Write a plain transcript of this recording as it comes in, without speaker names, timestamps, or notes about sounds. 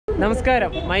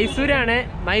നമസ്കാരം. മൈസൂരാണ്.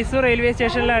 മൈസൂർ റെയിൽവേ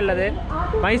സ്റ്റേഷനിലാണ് ഉള്ളത്.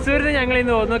 മൈസൂരിൽ നിന്ന് ഞങ്ങൾ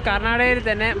ഇന്ന് പോകുന്നു കർണാടകയിൽ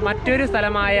തന്നെ മറ്റൊരു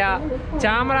സ്ഥലമായ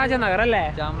ചാമരാജനഗർ അല്ലേ?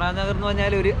 ചാമരാജനഗർ എന്ന്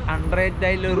പറഞ്ഞാൽ ഒരു അണ്ടർറേറ്റഡ്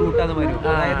ആയിട്ടുള്ള റൂട്ടാണ് വരും.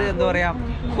 അതായത് എന്താ പറയാ,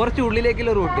 കുറച്ച്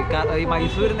ഉള്ളിലേക്കുള്ള റൂട്ട്. ഈ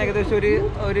മൈസൂരിൽ നിന്ന് ഏകദേശം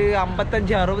ഒരു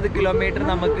 55-60 കിലോമീറ്റർ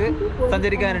നമുക്ക്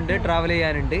സഞ്ചരിക്കാനുണ്ട്, ട്രാവൽ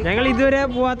ചെയ്യാനുണ്ട്. ഞങ്ങൾ ഇതുവരെ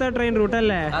പോവാത്ത ട്രെയിൻ റൂട്ട്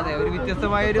അല്ലേ? അതെ, ഒരു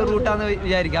വ്യത്യസ്തമായ ഒരു റൂട്ടാന്ന്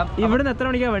വിചാരിക്കാം. ഇവിടുന്ന് എത്ര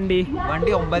മണിക്കാ വണ്ടി?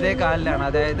 9:15.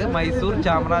 അതായത് Mysore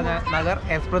Chamarajanagar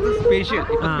express special.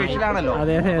 Special ആണല്ലോ,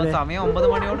 സമയം 9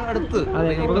 മണിയോട് അടുത്ത്.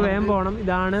 അതെ, നമുക്ക് വേഗം പോകണം.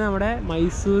 ഇതാണ് നമ്മുടെ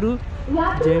മൈസൂരു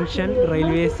ജംഗ്ഷൻ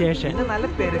റെയിൽവേ സ്റ്റേഷൻ. നല്ല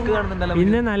തിരക്ക് കാണുന്നുണ്ടല്ലോ.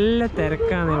 പിന്നെ നല്ല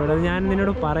തിരക്കാണ് ഇവിടെ. ഞാൻ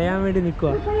നിന്നോട് പറയാൻ വേണ്ടി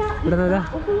നിൽക്കുക. ഇവിടെ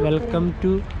വെൽക്കം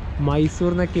ടു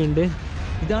മൈസൂർ എന്നൊക്കെ ഉണ്ട്.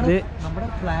 ഇതാണ് നമ്മുടെ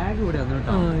ഫ്ലാഗ് ഇവിടെ.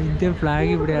 Indian flag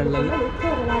ഇവിടെയാണുള്ളത്.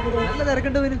 നല്ല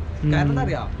തിരക്കുണ്ട്. കാരണം എന്താ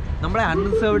അറിയാം, നമ്മുടെ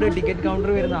അൺറിസർവ്ഡ് ടിക്കറ്റ്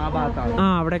കൗണ്ടർ വരുന്ന ആ ഭാഗത്താണ്.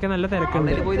 അവിടെയൊക്കെ നല്ല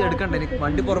തിരക്കുണ്ട്. പോയി ഇത് എടുക്കണ്ട, എനിക്ക്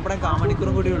വണ്ടി പുറപ്പെടാൻ 1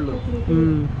 മണിക്കൂറും കൂടി ഉള്ളൂ.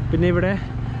 പിന്നെ ഇവിടെ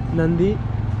നന്ദി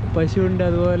പശുവുണ്ട്.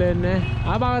 അതുപോലെ തന്നെ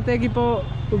ആ ഭാഗത്തേക്ക് ഇപ്പോൾ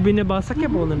പിന്നെ ബസ്സൊക്കെ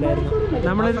പോകുന്നുണ്ടായിരുന്നു.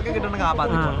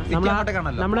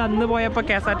 നമ്മൾ അന്ന് പോയപ്പോൾ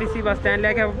KSRTC ബസ്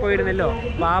സ്റ്റാൻഡിലേക്ക് പോയിരുന്നല്ലോ.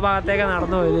 അപ്പോൾ ആ ഭാഗത്തേക്ക്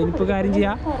നടന്നു പോയത്. ഇനിയിപ്പോൾ കാര്യം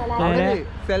ചെയ്യാം, നേരെ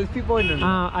selfie point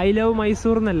I love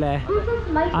Mysore എന്നല്ലേ,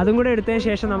 അതും കൂടെ എടുത്തതിന്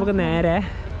ശേഷം നമുക്ക് നേരെ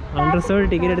അൺറിസർവ്ഡ്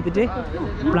ടിക്കറ്റ് എടുത്തിട്ട്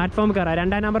പ്ലാറ്റ്ഫോം കയറാം.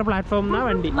 2ാം നമ്പർ പ്ലാറ്റ്ഫോം എന്നാ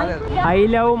വണ്ടി. I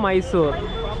love Mysore.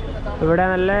 ഇവിടെ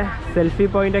നല്ല സെൽഫി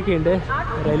പോയിന്റ് ഒക്കെ ഉണ്ട്.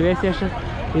 റെയിൽവേ സ്റ്റേഷൻ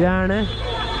ഇതാണ്.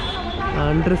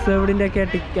 അൺറിസർവ്ഡിൻ്റെ ഒക്കെ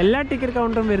എല്ലാ ടിക്കറ്റ്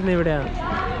കൗണ്ടറും വരുന്നത് ഇവിടെയാണ്.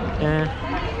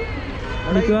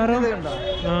 മിക്കവാറും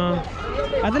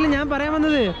അതല്ല ഞാൻ പറയാൻ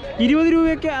വന്നത്, 20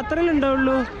 രൂപയൊക്കെ അത്രയല്ലേ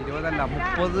ഉണ്ടാവുള്ളൂ.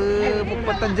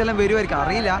 30-35 വരുമായിരിക്കും,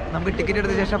 അറിയില്ല. നമുക്ക് ടിക്കറ്റ്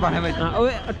എടുത്ത ശേഷം പറയാൻ പറ്റും.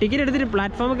 ടിക്കറ്റ് എടുത്തിട്ട്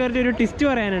പ്ലാറ്റ്ഫോമിൽ കയറിയിട്ട് ഒരു ട്വിസ്റ്റ്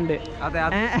പറയാനുണ്ട്,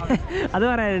 അത്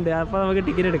പറയാനുണ്ട്. അപ്പോൾ നമുക്ക്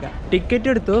ടിക്കറ്റ് എടുക്കാം. ടിക്കറ്റ്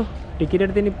എടുത്തു. ടിക്കറ്റ്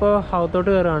എടുത്തിന് ഇപ്പോൾ ഹൗത്തോട്ട്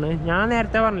കയറുകയാണ്. ഞാൻ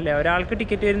നേരത്തെ പറഞ്ഞില്ലേ, ഒരാൾക്ക്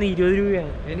ടിക്കറ്റ് വരുന്നത് 20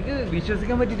 രൂപയാണ്. എനിക്ക്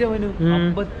വിശ്വസിക്കാൻ പറ്റിയിട്ട്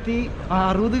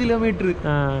 50-60 കിലോമീറ്റർ,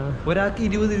 ഒരാൾക്ക്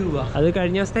 20 രൂപ. അത്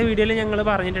കഴിഞ്ഞ ദിവസത്തെ വീഡിയോയിൽ ഞങ്ങൾ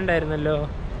പറഞ്ഞിട്ടുണ്ടായിരുന്നല്ലോ.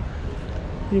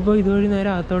 ഇപ്പോൾ ഇതുവഴി നേരെ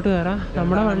അകത്തോട്ട് കയറാം.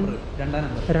 നമ്മുടെ വണ്ടി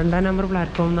 2ാം നമ്പർ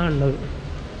പ്ലാറ്റ്ഫോം എന്നാണ് ഉള്ളത്.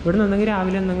 ഇവിടെ നിന്നെങ്കിൽ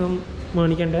രാവിലെ എന്തെങ്കിലും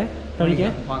മേടിക്കണ്ടേ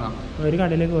കഴിക്കാൻ? ഒരു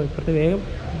കടയിലേക്ക് പോയി ഇപ്പുറത്ത്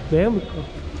വേഗം വിൽക്കും.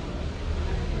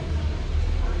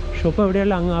 ഷോപ്പ്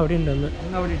എവിടെയുള്ള അങ്ങ് അവിടെ ഉണ്ടെന്ന്.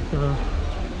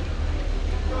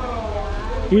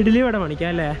 ഇഡ്ഡലി വട മേടിക്കാം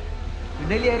അല്ലേ?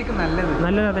 ഇഡ്ഡലി ആയിരിക്കും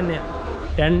നല്ലതാ തന്നെയാ.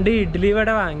 2 ഇഡ്ഡലി വട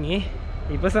വാങ്ങി.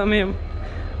 ഇപ്പൊ സമയം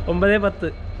 9:10,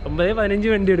 9:15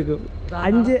 വണ്ടി എടുക്കും.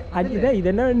 5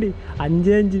 ഇതന്നെ വണ്ടി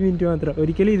 5 മിനിറ്റ് മാത്രം.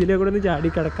 ഒരിക്കലും ഇതിലെ കൂടെ ഒന്ന് ചാടി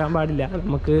കിടക്കാൻ പാടില്ല.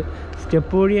 നമുക്ക്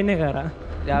സ്റ്റെപ്പ് വഴി തന്നെ കയറാം.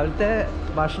 രാവിലത്തെ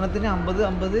ഭക്ഷണത്തിന്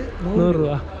 50-100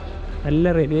 രൂപ. നല്ല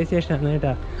റെയിൽവേ സ്റ്റേഷനാണ്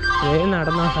കേട്ടാ. വേഗം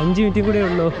നടന്ന 5 മിനിറ്റ് കൂടെ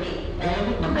ഉള്ളൂ.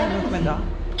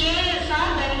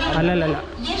 അല്ലല്ല,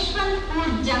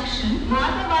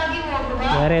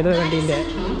 വേറെ ഏതോ വണ്ടീൻ്റെ.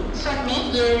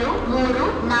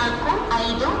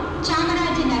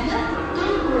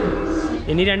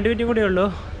 ഇനി 2 മിനിറ്റും കൂടെ ഉള്ളൂ.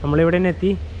 നമ്മളിവിടെ തന്നെ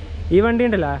എത്തി. ഈ വണ്ടി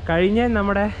ഉണ്ടല്ലോ, കഴിഞ്ഞ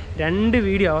നമ്മുടെ 2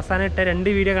 വീഡിയോ, അവസാനം ഇട്ട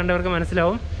 2 വീഡിയോ കണ്ടവർക്ക്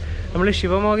മനസ്സിലാവും. നമ്മൾ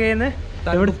ശിവമോഗയിൽ നിന്ന്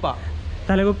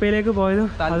തലകുപ്പയിലേക്ക് പോയതും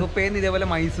ഇതേപോലെ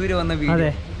മൈസൂര് വന്ന വീഡിയോ.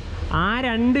 അതെ, ആ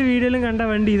 2 വീഡിയോയിലും കണ്ട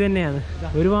വണ്ടി ഇത് തന്നെയാണ്.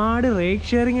 ഒരുപാട് റേക്ക്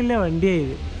ഷെയറിങ്ങില്ല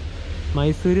വണ്ടിയായത്.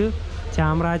 മൈസൂര്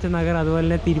ചാമരാജനഗർ, അതുപോലെ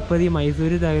തന്നെ തിരുപ്പതി,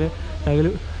 മൈസൂര്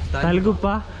തലകുപ്പ,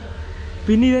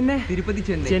 പിന്നെ ഇതന്നെ തിരുപ്പതി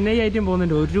ചെന്നൈ ആയിട്ടും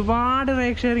പോകുന്നുണ്ട്. ഒരുപാട്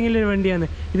റേക്ക് ഷെയറിങ്ങിൽ വണ്ടിയാണ്.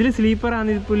 ഇതിൽ സ്ലീപ്പറാണ്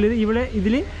ഇപ്പോൾ. ഇവിടെ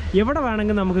ഇതിൽ എവിടെ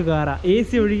വേണമെങ്കിൽ നമുക്ക് കയറാം.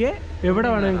 AC ഒഴികെ എവിടെ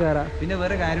വേണമെങ്കിലും കയറാം. പിന്നെ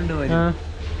വേറെ കാര്യമുണ്ട്,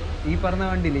 ഈ പറഞ്ഞ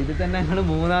വണ്ടിയില്ല, ഇത് തന്നെ ഞങ്ങൾ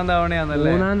 3ാം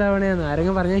തവണയാണ്.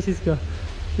 ആരെങ്കിലും പറഞ്ഞാൽ വിശ്വസിക്കോ?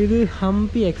 ഇത്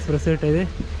ഹംപി എക്സ്പ്രസ് കേട്ടോ. ഇത്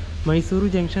മൈസൂർ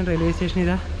ജംഗ്ഷൻ റെയിൽവേ സ്റ്റേഷൻ.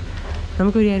 ഇതാ,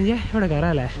 നമുക്കൊരു കാര്യം ഇവിടെ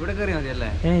കയറാം അല്ലേ? ഇവിടെ കയറിയാൽ മതി അല്ലേ?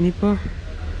 ഇനിയിപ്പോൾ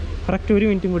കറക്റ്റ് 1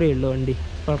 മിനിറ്റും കൂടെ ഉള്ളൂ വണ്ടി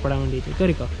പുറപ്പെടാൻ വേണ്ടിയിട്ട്.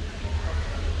 കയറിക്കോ.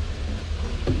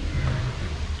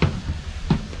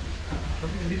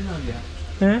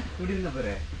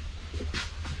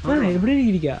 എവിടെ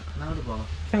ഇരിക്കുക?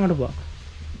 അങ്ങോട്ട് പോവാം.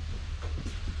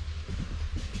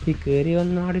 ഈ കയറി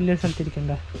വന്നാടില്ല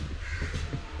സ്ഥലത്തിരിക്കണ്ട.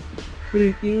 ഇവിടെ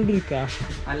ഇരിക്കാം.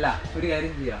 അല്ല, ഒരു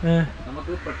കാര്യം ചെയ്യാം,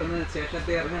 നമുക്ക് പെട്ടെന്ന്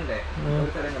സ്റ്റേഷനത്തെ ഇറങ്ങണ്ടേ?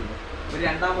 ഒരു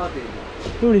 2ാം ഭാഗത്ത്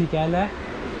ഇവിടെ ഇരിക്കാം അല്ലേ?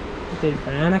 ശരി,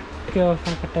 ഫാനൊക്കെ ഓഫ്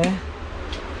ആക്കട്ടെ.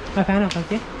 Fan of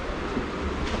ആക്കിയേ.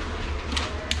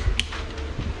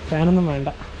 ഫാനൊന്നും വേണ്ട.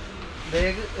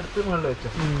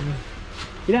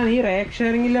 ഇതാണ് ഈ റേക്ക്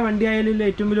ഷെയറിങ്ങിലെ വണ്ടി ആയാലും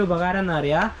ഏറ്റവും വലിയ ഉപകാരം എന്താ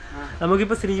അറിയാം,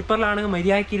 നമുക്കിപ്പോൾ സ്ലീപ്പറിലാണെങ്കിൽ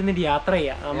മര്യാദയ്ക്ക് ഇരുന്നിട്ട് യാത്ര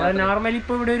ചെയ്യാം. നമ്മൾ നോർമലി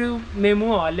ഇപ്പോൾ ഇവിടെ ഒരു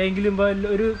മെമുവോ അല്ലെങ്കിൽ ഇപ്പോൾ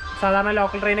ഒരു സാധാരണ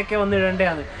ലോക്കൽ ട്രെയിനൊക്കെ വന്ന്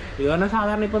ഇടേണ്ടതാണ്. ഇത് പറഞ്ഞാൽ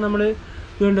സാധാരണ ഇപ്പോൾ നമ്മൾ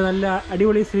ഇതുണ്ട്, നല്ല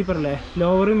അടിപൊളി സ്ലീപ്പറല്ലേ,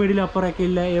 ലോവറും മിഡിലും അപ്പുറമൊക്കെ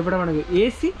ഇല്ല, എവിടെ വേണമെങ്കിൽ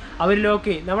AC അവർ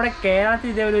ലോക്ക്. നമ്മുടെ കേരളത്തിൽ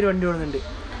ഇതേപോലെ ഒരു വണ്ടി ഓടുന്നുണ്ട്.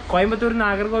 കോയമ്പത്തൂർ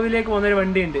നാഗർകോവിലേക്ക് പോകുന്നൊരു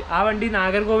വണ്ടിയുണ്ട്. ആ വണ്ടി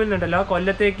നാഗർകോവിൽ നിന്നുണ്ടല്ലോ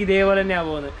കൊല്ലത്തേക്ക് ഇതേപോലെ തന്നെയാണ്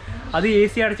പോകുന്നത്. അത്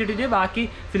AC അടച്ചിട്ടിട്ട് ബാക്കി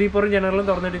സ്ലീപ്പറും ജനറലും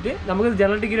തുറന്നിട്ടിട്ട് നമുക്ക്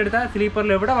ജനറൽ ടിക്കറ്റ് എടുത്താൽ സ്ലീപ്പറിൽ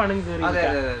എവിടെ വേണമെങ്കിൽ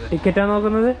കയറി. ടിക്കറ്റാ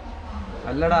നോക്കുന്നത്?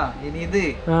 അല്ലടാ, ഇനി ഇത്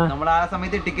നമ്മൾ ആ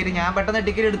സമയത്ത് ടിക്കറ്റ് ഞാൻ പെട്ടെന്ന്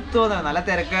ടിക്കറ്റ് എടുത്തു തോന്നാണ്. നല്ല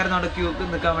തിരക്കായിരുന്നു അവിടെ ക്യൂ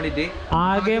നിൽക്കാൻ വേണ്ടിട്ട്.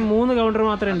 ആകെ 3 കൗണ്ടർ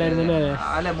മാത്രമേ ഉണ്ടായിരുന്നല്ലേ?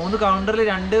 അല്ല, 3 കൗണ്ടറിൽ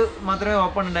 2 മാത്രമേ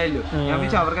ഓപ്പൺ ഉണ്ടായുള്ളൂ. ഞാൻ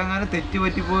വിളിച്ചു അവർക്ക് അങ്ങനെ തെറ്റ്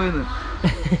പറ്റിപ്പോയെന്ന്.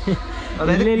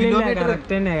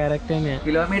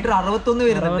 കിലോമീറ്റർ 61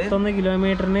 വരുന്നുണ്ട്. 61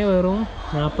 കിലോമീറ്ററിന് വെറും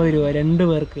 40 രൂപ 2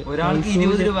 പേർക്ക്. ഒരാൾക്ക്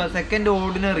 20 രൂപ. Second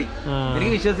ordinary.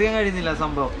 എനിക്ക് വിശ്വസിക്കാൻ കഴിയുന്നില്ല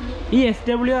സംഭവം. ഈ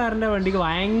SWRന്റെ വണ്ടിക്ക്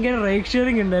ഭയങ്കര റേക്ക്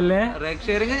ഷെയറിംഗ് ഉണ്ടല്ലേ? റേക്ക്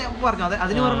ഷെയറിംഗ് പറഞ്ഞു.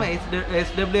 അതിന് പുറമെ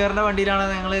SWRന്റെ വണ്ടിയിലാണ്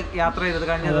ഞങ്ങൾ യാത്ര ചെയ്തത്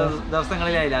കഴിഞ്ഞ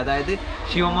ദിവസങ്ങളിലായില്ല. അതായത്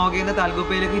ശിവമോഗയിൽ നിന്ന്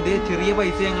താൽക്കുപ്പയിലേക്ക് ഇതേ ചെറിയ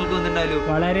പൈസ ഞങ്ങൾക്ക് വന്നിട്ടുണ്ടായല്ലോ.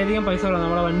 വളരെയധികം പൈസ വേണം.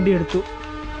 നമ്മളെ വണ്ടി എടുത്തു.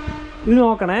 ഇത്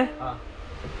നോക്കണേ,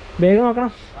 വേഗം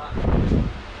നോക്കണം.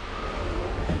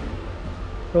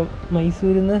 ഇപ്പം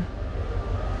മൈസൂരിൽ നിന്ന്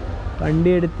വണ്ടി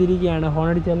എടുത്തിരിക്കുകയാണ്. ഹോൺ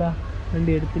അടിച്ചല്ല,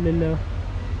 വണ്ടി എടുത്തില്ലല്ലോ.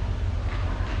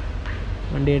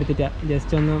 വണ്ടി എടുത്തിട്ടാ,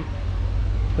 ജസ്റ്റ് ഒന്ന്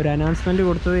ഒരു അനൗൺസ്മെൻറ്റ്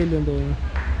കൊടുത്തതേ ഇല്ലെന്ന് തോന്നുന്നു.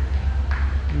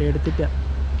 വണ്ടി എടുത്തിട്ടാ.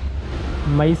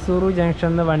 മൈസൂരു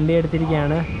ജംഗ്ഷനിൽ നിന്ന് വണ്ടി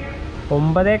എടുത്തിരിക്കുകയാണ്.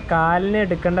 9:15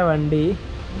 എടുക്കേണ്ട വണ്ടി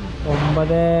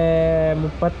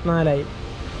 9:34.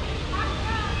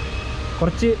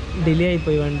 കുറച്ച് ഡിലേ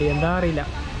ആയിപ്പോയി വണ്ടി. എന്താ അറിയില്ല,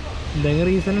 എന്തെങ്കിലും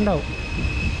റീസൺ ഉണ്ടാവും.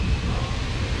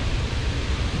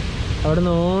 അവിടെ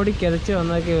നിന്ന് ഓടി കിതച്ച്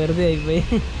വന്നതൊക്കെ വെറുതെ ആയിപ്പോയി.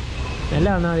 നല്ല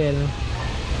വന്നാൽ മതിയായിരുന്നു.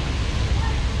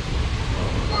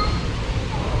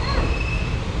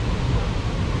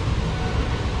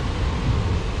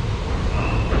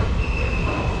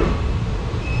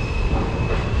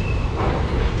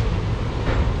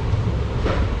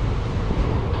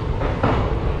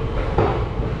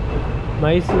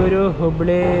 മൈസൂരു,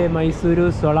 ഹുബ്ലി, മൈസൂരു,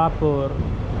 സോളാപൂർ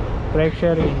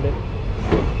പ്രേക്ഷകരുണ്ട്.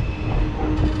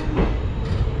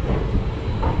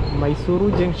 മൈസൂരു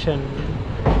ജംഗ്ഷൻ.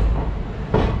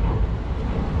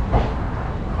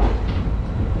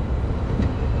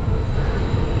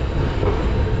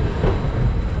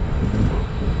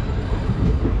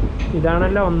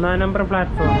 ഇതാണല്ലോ 1-ാം നമ്പർ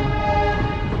പ്ലാറ്റ്ഫോം.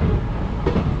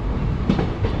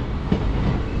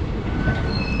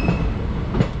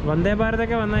 വന്ദേ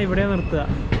ഭാരതൊക്കെ വന്നാൽ ഇവിടെ നിർത്തുക.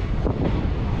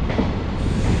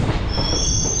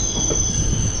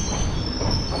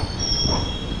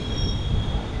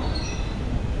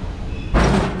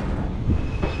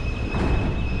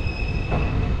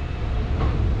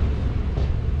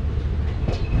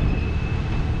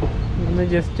 ഇന്ന്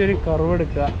ജസ്റ്റ് ഒരു കർവ്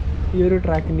എടുക്കുക. ഈ ഒരു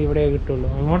ട്രാക്കിൻ്റെ ഇവിടെ കിട്ടുള്ളൂ.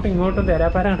 അങ്ങോട്ടും ഇങ്ങോട്ടും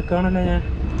തെരാപ്പാര നടക്കുകയാണല്ലോ ഞാൻ.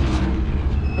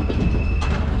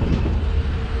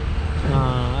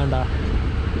 വേണ്ടാ,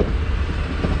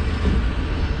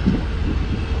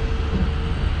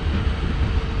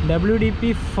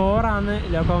 WDP4 ആണ്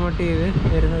ലോക്കോമോട്ടീവ്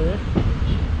വരുന്നത്.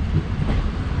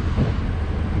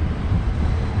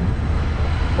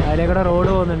 അതിലേക്കൂടെ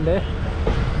റോഡ് പോകുന്നുണ്ട്.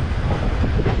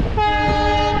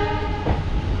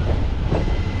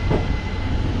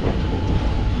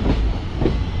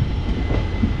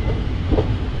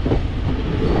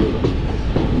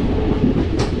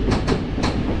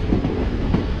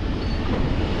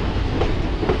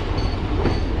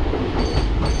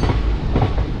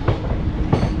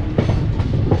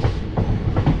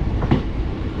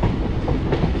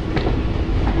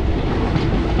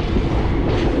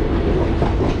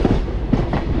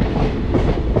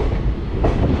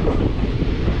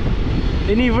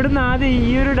 ഇനി ഇവിടുന്ന് ആദ്യം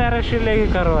ഈ ഒരു ഡയറക്ഷനിലേക്ക്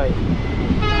കർവായി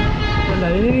അല്ല,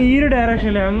 ഇതിന് ഈ ഒരു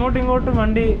ഡയറക്ഷനിലേക്ക് അങ്ങോട്ടും ഇങ്ങോട്ടും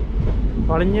വണ്ടി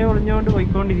വളഞ്ഞുകൊണ്ട്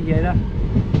പോയിക്കൊണ്ടിരിക്കുക. അല്ല,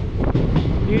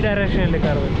 ഈ ഡയറക്ഷനിൽ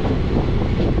കർവ്.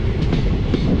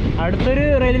 അടുത്തൊരു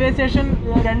റെയിൽവേ സ്റ്റേഷൻ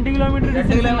 2 കിലോമീറ്റർ. 2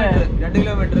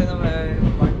 കിലോമീറ്റർ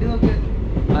വണ്ടി നോക്ക്,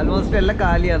 ആൽമോസ്റ്റ് എല്ലാം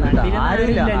കാലിയാണ്.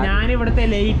 ഞാനിവിടുത്തെ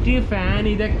ലൈറ്റ്, ഫാൻ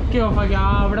ഇതൊക്കെ ഓഫാക്കി.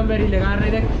 അവിടം വരില്ല, കാരണം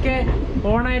ഇതൊക്കെ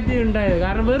ഓണായിട്ട് ഉണ്ടായത്.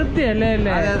 കാരണം വെറുതെ അല്ലേ?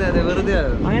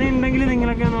 അങ്ങനെ ഉണ്ടെങ്കിൽ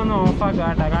നിങ്ങളൊക്കെ ഒന്ന് ഓഫാക്കുക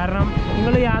കേട്ടോ. കാരണം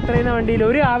നിങ്ങൾ യാത്ര ചെയ്യുന്ന വണ്ടിയിൽ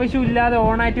ഒരു ആവശ്യം ഇല്ലാതെ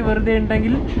ഓണായിട്ട് വെറുതെ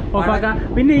ഉണ്ടെങ്കിൽ ഓഫാക്കാം.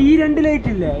 പിന്നെ ഈ 2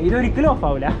 ലൈറ്റ് ഇല്ലേ, ഇതൊരിക്കലും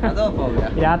ഓഫാവില്ല.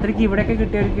 രാത്രിക്ക് ഇവിടെയൊക്കെ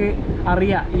കിട്ടിയവർക്ക്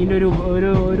അറിയാം ഇതിന്റെ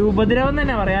ഒരു ഉപദ്രവം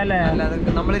തന്നെ പറയാം അല്ലേ.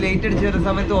 നമ്മൾ ലൈറ്റ് അടിച്ചു വരുന്ന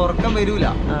സമയത്ത് ഉറക്കം വരൂല.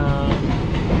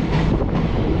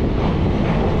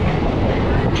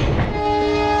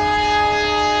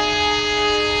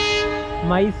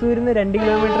 മൈസൂരിൽ നിന്ന് 2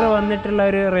 കിലോമീറ്റർ വന്നിട്ടുള്ള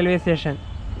ഒരു റെയിൽവേ സ്റ്റേഷൻ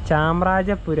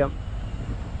ചാമരാജപുരം.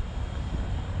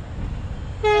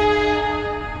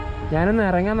 ഞാനൊന്ന്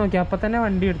ഇറങ്ങാൻ നോക്കി, അപ്പൊ തന്നെ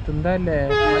വണ്ടി എടുത്തു. എന്താ അല്ലേ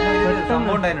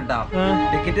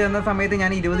ടിക്കറ്റ് തന്ന സമയത്ത്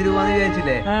ഞാൻ 20 രൂപ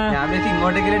വിചാരിച്ചില്ലേ. ഞാൻ വിചാരിച്ചു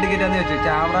ഇങ്ങോട്ടേക്ക് ടിക്കറ്റ് എന്ന് വെച്ചു.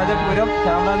 ചാമരാജപുരം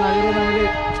ചാമരാജനഗർ തമ്മില്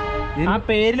ആ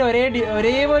പേരിൽ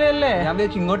ഒരേപോലെ അല്ലേ. ഞാൻ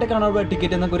വിചാരിച്ചു ഇങ്ങോട്ടേക്കാണോ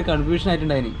ടിക്കറ്റ് എന്നൊക്കെ ഒരു കൺഫ്യൂഷൻ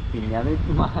ആയിട്ടുണ്ടായിന്. പിന്നെ അത്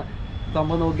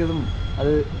സംഭവം നോക്കിയതും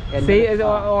അത്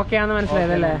ഓക്കെ ആണെന്ന്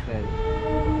മനസ്സിലായതല്ലേ.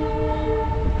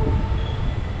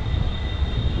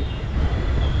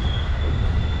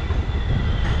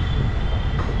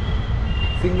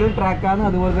 സിംഗിൾ ട്രാക്കാണ്,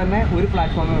 അതുപോലെ തന്നെ ഒരു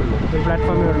പ്ലാറ്റ്ഫോമേ ഉള്ളൂ.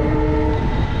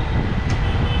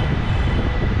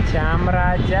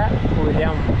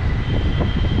 ചാമരാജപുരം.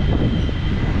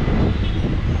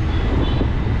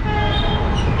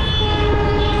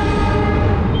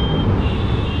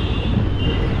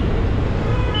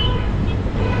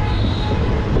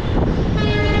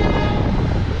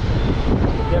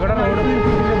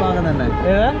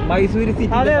 മൈസൂര്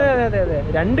സിറ്റി. അതെ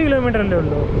 2 കിലോമീറ്റർ അല്ലേ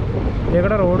ഉള്ളൂ.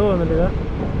 ഇവിടെ റോഡ് പോകുന്നുണ്ട്.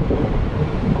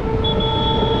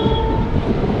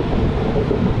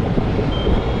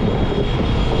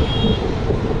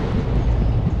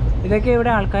 ഇതൊക്കെ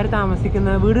ഇവിടെ ആൾക്കാർ താമസിക്കുന്ന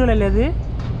വീടുകളല്ലേ അത്?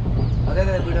 അതെ.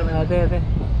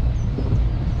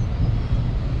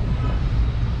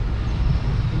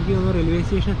 എനിക്ക് തോന്നുന്നു റെയിൽവേ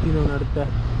സ്റ്റേഷൻ എത്തി തോന്നുന്നു.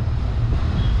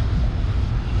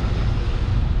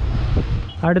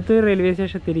 അടുത്ത് റെയിൽവേ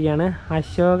സ്റ്റേഷൻ എത്തിയിരിക്കുകയാണ്.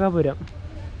 അശോകപുരം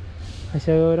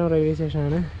റെയിൽവേ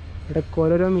സ്റ്റേഷനാണ്. ഇവിടെ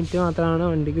ഓരോരോ മിനിറ്റ് മാത്രമാണ്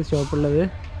വണ്ടിക്ക് സ്റ്റോപ്പുള്ളത്.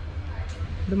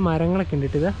 ഇത് മരങ്ങളൊക്കെ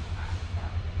ഉണ്ട്. ഇതാ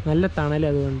നല്ല തണൽ,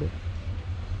 അതുകൊണ്ട്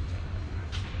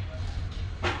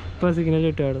ഇപ്പോൾ സിഗ്നൽ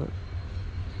കിട്ടുമായിരുന്നു.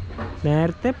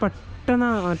 നേരത്തെ പെട്ടെന്ന്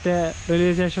മറ്റേ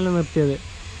റെയിൽവേ സ്റ്റേഷനിൽ നിർത്തിയത്,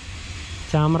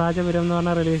 ചാമരാജപുരം എന്ന്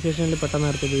പറഞ്ഞ റെയിൽവേ സ്റ്റേഷനിൽ പെട്ടെന്ന്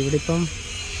നിർത്തിയത്. ഇവിടെ ഇപ്പം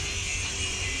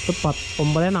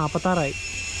 9:46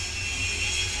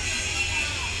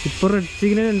 ഇപ്പോൾ റെഡ്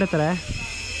സിഗ്നൽ ഉണ്ട്. അത്ര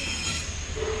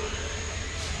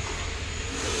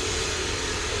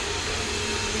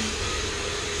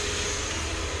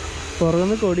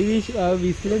പുറകുന്ന് കൊടി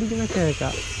വിസിലടിക്കുന്ന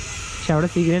കേൾക്കാം. പക്ഷെ അവിടെ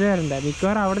സിഗ്നൽ വരണ്ട.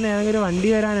 മിക്കവാറും അവിടെ നിന്ന് ഏതെങ്കിലും വണ്ടി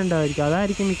വരാനുണ്ടായിരിക്കും.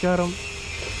 അതായിരിക്കും മിക്കവാറും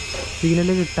സിഗ്നൽ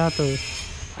കിട്ടാത്തത്.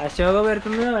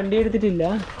 അശോകപുരത്തുനിന്ന് വണ്ടി എടുത്തിട്ടില്ല.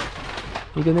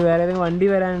 എനിക്കൊന്ന് വേറെ ഏതെങ്കിലും വണ്ടി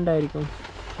വരാനുണ്ടായിരിക്കും.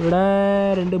 ഇവിടെ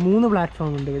 3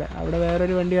 പ്ലാറ്റ്ഫോം ഉണ്ട്. അവിടെ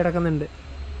വേറൊരു വണ്ടി കിടക്കുന്നുണ്ട്.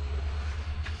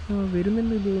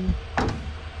 വരുന്നുണ്ട് തോന്നുന്നു.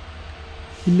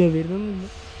 ഇല്ല,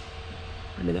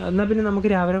 വരുന്നൊന്നുമില്ല. എന്നാൽ പിന്നെ നമുക്ക്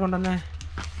രാവിലെ കൊണ്ടുവന്ന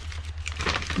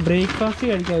ബ്രേക്ക്ഫാസ്റ്റ്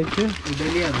കഴിക്കാൻ വെച്ചു.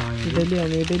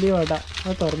 ഇഡലി വട.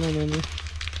 അത് തുറന്നു തന്നെ.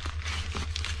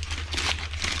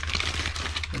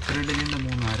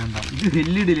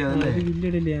 വലിയ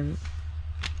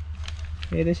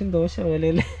ഏകദേശം ദോശ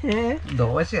പോലെയല്ലേ?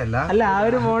 ദോശയല്ല, അല്ല, ആ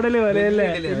ഒരു മോഡല് പോലെയല്ലേ?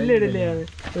 വലിയ ഇഡലിയാണ്.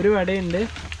 ഒരു വടയുണ്ട്,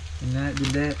 പിന്നെ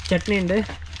ഇതിന്റെ ചട്നി ഉണ്ട്,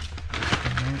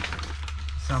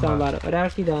 സാമ്പാർ.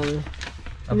 ഒരാൾക്ക് ഇതാണ്.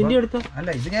 നിന്റെ എടുത്തോ.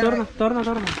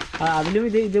 തുറന്നോ. അതിലും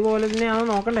ഇതുപോലെ തന്നെയാണോ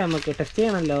നോക്കണ്ടേ? നമുക്ക് ടെസ്റ്റ്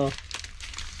ചെയ്യണല്ലോ.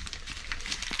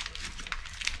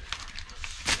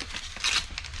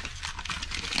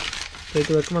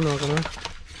 വെക്കുമ്പോ നോക്കണം.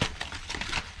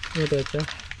 ഇങ്ങോട്ട് വെച്ചോ.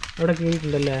 അവിടെ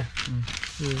കീഴിട്ടുണ്ടല്ലേ?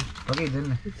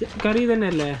 കറി തന്നെ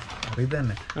അല്ലേ?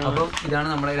 അപ്പം ഇതാണ്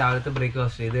നമ്മുടെ രാവിലത്തെ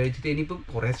ബ്രേക്ക്ഫാസ്റ്റ്. ഇത് കഴിച്ചിട്ട് ഇനിയിപ്പം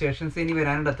കുറെ സ്റ്റേഷൻസ് ഇനി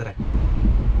വരാനുണ്ട്. അത്ര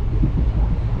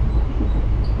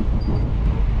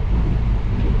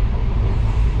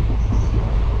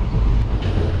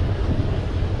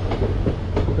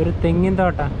ഒരു തെങ്ങിൻ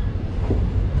തോട്ട,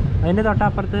 അതിൻ്റെ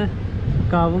തൊട്ടപ്പുറത്ത്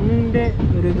കവുങ്ങിൻ്റെ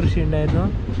ഒരു കൃഷി ഉണ്ടായിരുന്നു.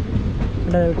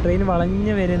 ട്രെയിൻ വളഞ്ഞ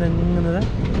വരെ നീങ്ങുന്നത്.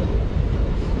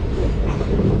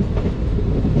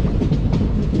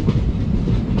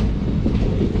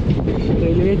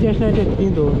 റെയിൽവേ സ്റ്റേഷനായിട്ട്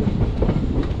എത്തിയും തോന്നുന്നു.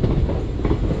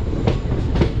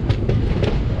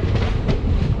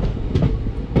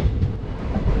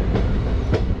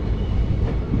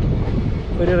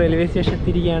 ഒരു റെയിൽവേ സ്റ്റേഷൻ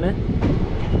എത്തിയിരിക്കുകയാണ്.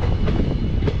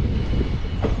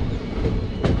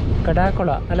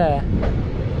 കടാക്കുള അല്ലേ?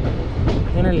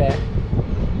 അങ്ങനല്ലേ?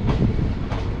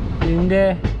 ഇതിൻ്റെ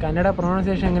കന്നഡ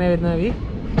പ്രൊണൗൺസിയേഷൻ എങ്ങനെ വരുന്നത്?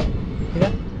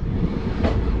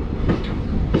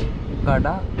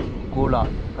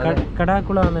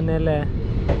 കടാക്കുള തന്നെ അല്ലേ?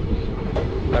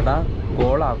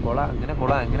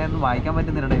 അങ്ങനെയൊന്നും വായിക്കാൻ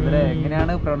പറ്റുന്നില്ല. ഇവരെ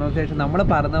എങ്ങനെയാണ് പ്രൊണൗൺസിയേഷൻ നമ്മൾ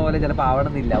പറഞ്ഞ പോലെ ചിലപ്പോൾ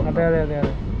ആവണമെന്നില്ല. അതെ.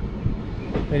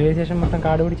 റെയിൽവേ സ്റ്റേഷൻ മൊത്തം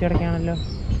കാട് പിടിച്ച് കിടക്കുകയാണല്ലോ.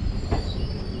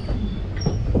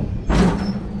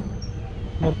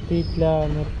 നിർത്തിയിട്ടില്ല.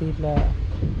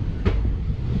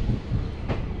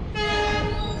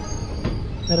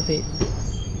 നിർത്തി.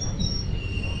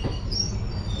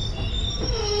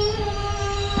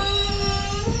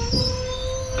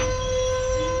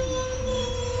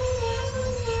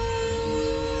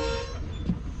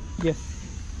 യെസ്,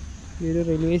 ഈ ഒരു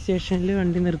റെയിൽവേ സ്റ്റേഷനിൽ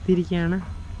വണ്ടി നിർത്തിയിരിക്കുകയാണ്.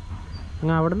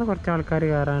 അങ്ങ് അവിടെ നിന്ന് കുറച്ച് ആൾക്കാർ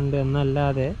കയറാനുണ്ട്.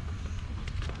 എന്നല്ലാതെ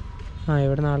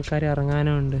ഇവിടെ നിന്ന് ആൾക്കാർ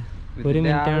ഇറങ്ങാനും ഉണ്ട്. 1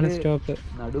 മിനിറ്റാണ് സ്റ്റോപ്പ്.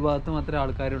 നടുഭാഗത്ത് മാത്രമേ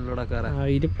ആൾക്കാരുള്ളൂ.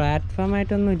 ഇത് പ്ലാറ്റ്ഫോം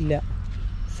ആയിട്ടൊന്നും ഇല്ല.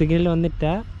 സിഗ്നൽ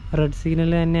വന്നിട്ടാ, റെഡ്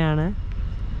സിഗ്നൽ തന്നെയാണ്.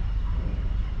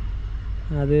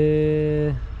 അത്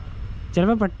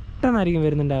ചിലപ്പോൾ പെട്ടെന്നായിരിക്കും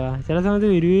വരുന്നുണ്ടാവുക, ചില സമയത്ത്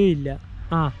വരികയില്ല.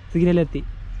 സിഗ്നലെത്തി.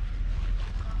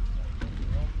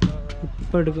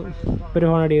 ഇപ്പം എടുക്കും. ഇപ്പോൾ ഒരു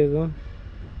ഹോൺ അടി വെക്കും.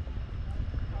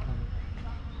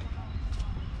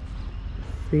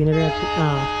 സിഗ്നൽ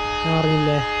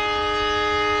അറിയില്ലേ?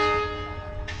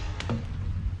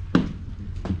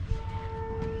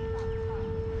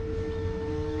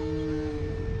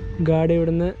 ഗാർഡ്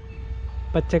ഇവിടുന്ന്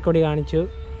പച്ചക്കൊടി കാണിച്ചു.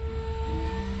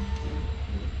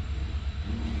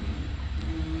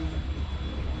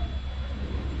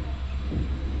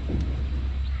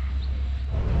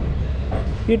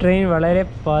 ഈ ട്രെയിൻ വളരെ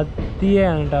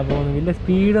പതിയാണ് കേട്ടോ പോകുന്നത്, വലിയ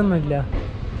സ്പീഡൊന്നുമില്ല.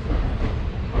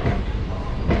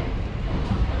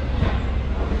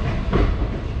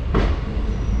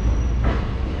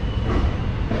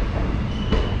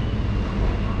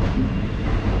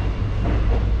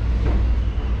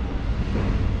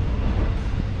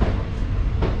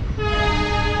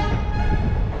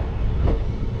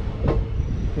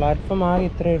 പ്ലാറ്റ്ഫോം ആകെ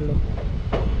ഇത്രയേ ഉള്ളൂ.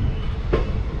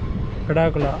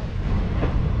 എടാക്കുള്ള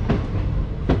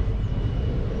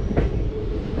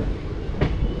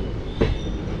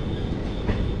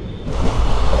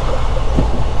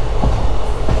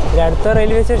അടുത്ത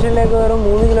റെയിൽവേ സ്റ്റേഷനിലേക്ക് വെറും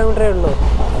 3 കിലോമീറ്ററേ ഉള്ളൂ.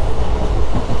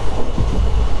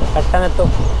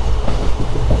 പെട്ടെന്നെത്തും.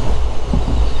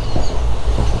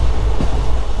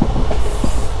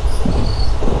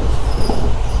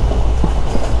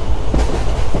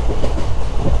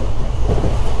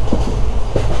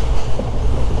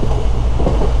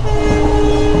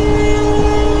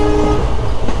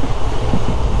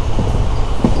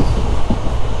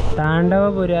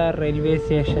 താണ്ഡവപുര റെയിൽവേ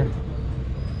സ്റ്റേഷൻ.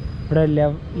 ഇവിടെ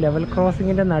ലെവൽ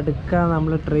ക്രോസിങ്ങിൻ്റെ നടുക്കാണ്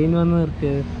നമ്മൾ ട്രെയിൻ വന്ന്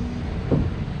നിർത്തിയത്.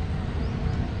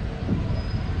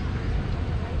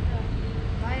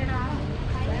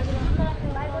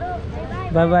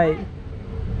 Bye bye.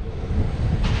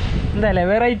 എന്താ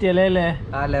വെറൈറ്റി അല്ലേ അല്ലേ?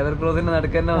 ലെവൽ ക്രോസിന്റെ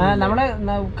നടുക്ക് നമ്മളെ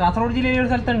കാസർഗോഡ് ജില്ലയിൽ ഒരു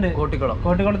സ്ഥലത്തുണ്ട്,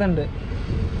 കോട്ടിക്കുളത്തുണ്ട്.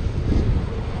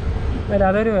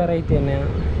 അതൊരു വെറൈറ്റി തന്നെയാണ്.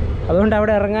 അതുകൊണ്ട്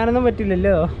അവിടെ ഇറങ്ങാനൊന്നും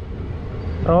പറ്റില്ലല്ലോ,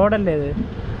 റോഡല്ലേ ഇത്.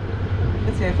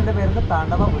 സ്റ്റേഷന്റെ പേര്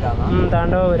താണ്ഡവപുര.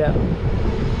 താണ്ഡവപുര.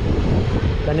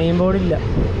 നെയിം ബോർഡില്ല.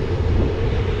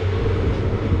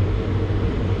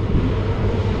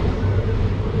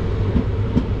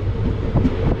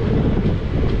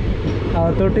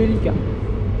 അകത്തോട്ട് ഇരിക്കാം,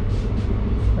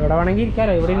 എവിടെ വേണമെങ്കിൽ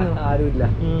ഇരിക്കാലോ. ഇവിടെ ആരുമില്ല.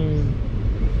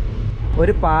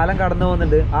 ഒരു പാലം കടന്നു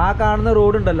പോകുന്നുണ്ട്. ആ കാണുന്ന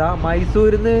റോഡ് ഉണ്ടല്ലോ,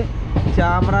 മൈസൂരിന്ന്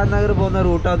ചാമരാജനഗർ പോകുന്ന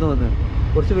റൂട്ടാന്ന് തോന്നുന്നു.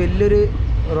 കുറച്ച് വലിയൊരു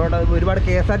റോഡ്, ഒരുപാട്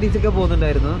KSRTC ഒക്കെ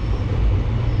പോകുന്നുണ്ടായിരുന്നു.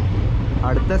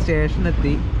 അടുത്ത സ്റ്റേഷൻ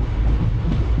എത്തി.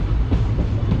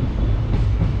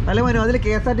 അല്ല മനു, അതിൽ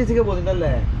KSRTC ഒക്കെ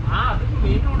പോകുന്നുണ്ടല്ലേ?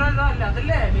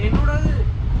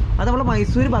 അത് നമ്മളെ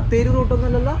മൈസൂര് ബത്തേരി റൂട്ടൊന്നും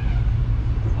അല്ലല്ലോ.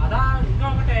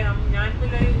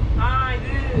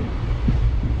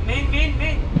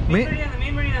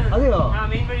 അതെയോ?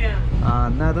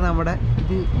 എന്നാ അത് നമ്മുടെ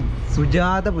ഇത്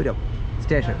സുജാതപുരം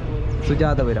സ്റ്റേഷൻ.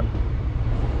 സുജാതപുരം.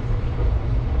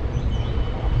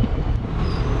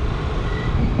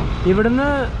 ഇവിടുന്ന്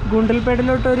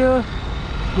ഗുണ്ടൽപേട്ടിലോട്ടൊരു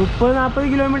 30-40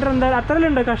 കിലോമീറ്റർ എന്തായാലും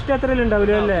അത്രയിലുണ്ട്, കഷ്ടി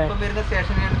അത്രയിലുണ്ടാവില്ല അല്ലേ?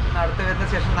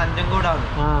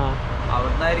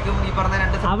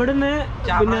 അവിടുന്ന്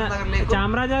പിന്നെ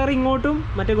ചാമരാജനഗർ ഇങ്ങോട്ടും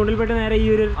മറ്റേ ഗുണ്ടൽപേട്ട് നേരെ ഈ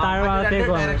ഒരു താഴെ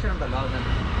ഭാഗത്തേക്കും.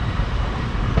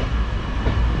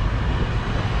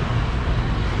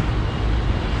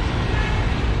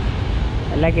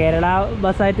 അല്ല, കേരള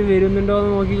ബസ്സായിട്ട് വരുന്നുണ്ടോ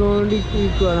എന്ന്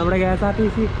നോക്കിക്കൊണ്ടിരിക്കുക. നമ്മുടെ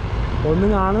KSRTC ഒന്നും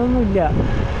കാണുന്നൊന്നുമില്ല.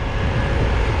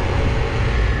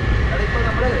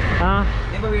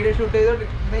 വീഡിയോ ഷൂട്ട്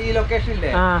ചെയ്തോണ്ട് ഈ ലൊക്കേഷൻ ഇല്ലേ,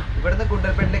 ഇവിടുന്ന്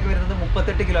ഗുണ്ടൽപേട്ടിലേക്ക് വരുന്നത്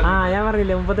 38 കിലോമീറ്റർ. ഞാൻ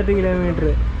പറഞ്ഞില്ലേ 38 കിലോമീറ്റർ.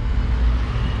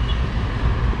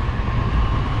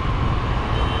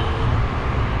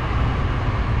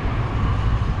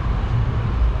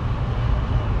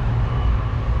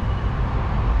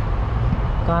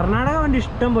 കർണാടക വണ്ടി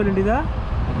ഇഷ്ടം പോലെ ഉണ്ട്. ഇതാ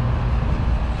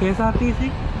KSRTC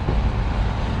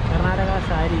കർണാടക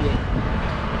സാരിയെ.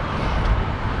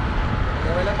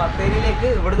 ബത്തേരിയിലേക്ക്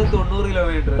ഇവിടുന്ന് 90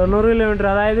 കിലോമീറ്റർ,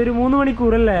 അതായത് ഒരു 3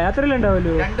 മണിക്കൂർ അല്ലേ? അത്രയല്ലേ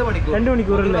ഉണ്ടാവല്ലോ? 2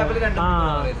 മണിക്കൂർ അല്ലേ?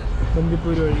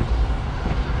 ബന്ദിപ്പൂര് വഴി.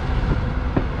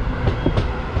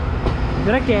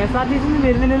 ഇവിടെ KSRTC ഒന്നും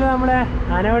വരുന്നില്ലല്ലോ, നമ്മുടെ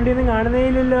ആനവണ്ടിയൊന്നും കാണുന്നേ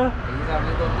ഇല്ലല്ലോ.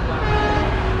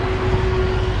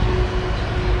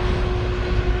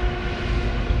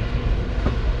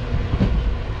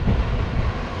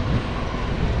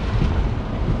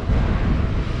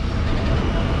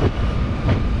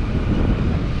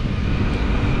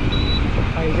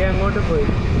 ഹൈവേ അങ്ങോട്ട് പോയി.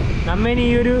 നമ്മിനി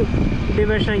ഈ ഒരു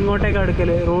ഡിവിഷൻ ഇങ്ങോട്ടേക്ക്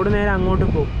അടുക്കല്, റോഡ് നേരെ അങ്ങോട്ട്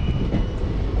പോകും.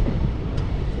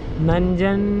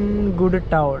 നഞ്ചൻഗുഡ്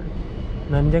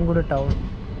ടൗൺ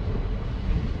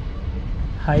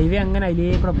ഹൈവേ അങ്ങനെ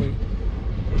അതിലേ കൂടെ പോയി.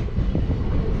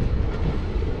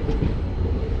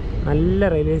 നല്ല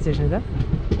റെയിൽവേ സ്റ്റേഷൻ ഇതാ.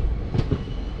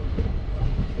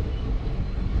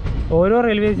 ഓരോ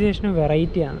റെയിൽവേ സ്റ്റേഷനും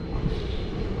വെറൈറ്റിയാണ്.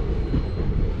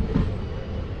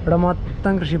 ഇവിടെ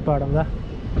മൊത്തം കൃഷിപ്പാടം. ഇതാ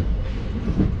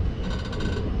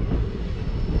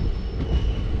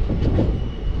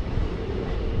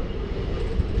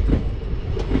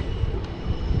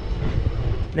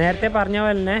നേരത്തെ പറഞ്ഞ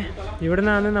പോലെ തന്നെ ഇവിടെ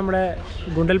നിന്നാണ് നമ്മുടെ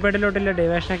ഗുണ്ടൽപേട്ടിലോട്ടുള്ള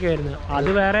ഡൈവേഷനൊക്കെ വരുന്നത്. അത്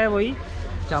വേറെ പോയി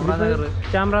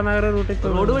ചാമ്രാനഗർ റൂട്ടിൽ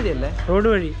റോഡ് വഴിയല്ലേ? റോഡ്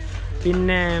വഴി.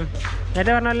 പിന്നെ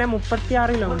നേരത്തെ പറഞ്ഞല്ലേ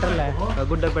 36 കിലോമീറ്റർ അല്ലേ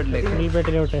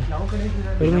ഗുണ്ടൽപേട്ടിലോട്ട്.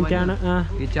 ഒരു മിനിറ്റാണ്.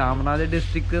 ഈ ചാമറാജ്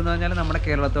ഡിസ്ട്രിക്ട് എന്ന് പറഞ്ഞാൽ നമ്മുടെ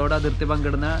കേരളത്തോട് അതിർത്തി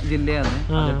പങ്കിടുന്ന ജില്ലയാണ്.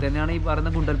 അതിൽ തന്നെയാണ് ഈ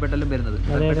പറയുന്ന ഗുണ്ടൽപേട്ടെല്ലാം വരുന്നത്.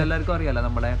 ഗുണ്ടൽപേട്ട എല്ലാവർക്കും അറിയാലോ,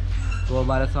 നമ്മുടെ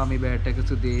ഗോപാലസ്വാമി ബേട്ടയൊക്കെ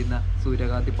സ്ഥിതി ചെയ്യുന്ന,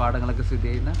 സൂര്യകാന്തി പാടങ്ങളൊക്കെ സ്ഥിതി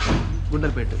ചെയ്യുന്ന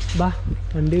ഗുണ്ടൽപേട്ട്. ബാ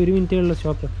വണ്ടി 1 മിനിറ്റേ ഉള്ളൂ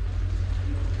സ്റ്റോപ്പ്.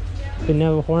 പിന്നെ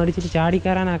ഫോൺ അടിച്ചിട്ട്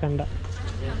ചാടിക്കയറാനാക്കണ്ട.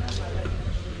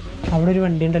 അവിടെ ഒരു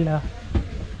വണ്ടി ഉണ്ടല്ലോ,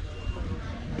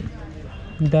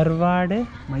 ധർവാഡ്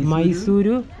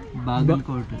മൈസൂരു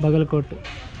ബഗൽകോട്ട്.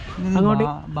 അങ്ങോട്ട്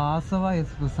ബാസവ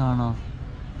എക്സ്പ്രസ് ആണോ?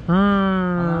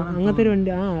 അങ്ങനത്തെ ഒരു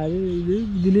വണ്ടി.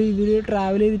 ഇതില്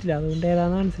ട്രാവൽ ചെയ്തിട്ടില്ല, അതുകൊണ്ട്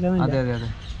ഏതാന്ന് മനസ്സിലാവുന്നില്ല.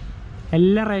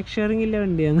 എല്ലാം റൈഡ് ഷെയറിംഗ് ഇല്ല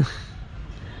വണ്ടിയാണ്.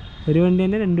 ഒരു വണ്ടി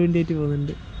തന്നെ 2 വണ്ടി ആയിട്ട്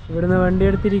പോകുന്നുണ്ട്. ഇവിടുന്ന് വണ്ടി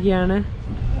എടുത്തിരിക്കുകയാണ്.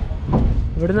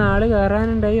 ഇവിടുന്ന് ആള്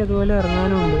കയറാനുണ്ടായി, അതുപോലെ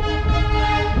ഇറങ്ങാനും ഉണ്ട്.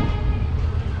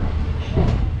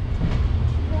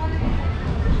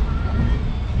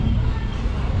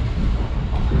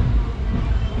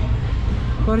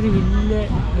 കുറച്ച് വലിയ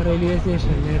റെയിൽവേ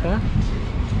സ്റ്റേഷൻ ഉണ്ട് കേട്ടാ.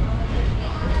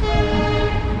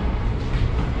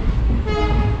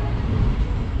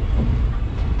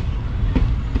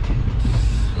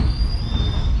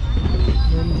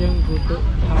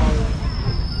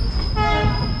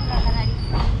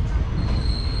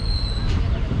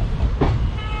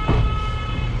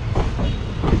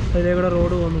 ഇതിലേ കൂടെ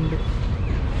റോഡ് പോകുന്നുണ്ട്.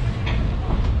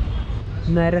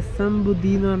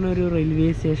 നരസംബുദ്ധി എന്ന് പറഞ്ഞൊരു റെയിൽവേ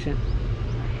സ്റ്റേഷൻ.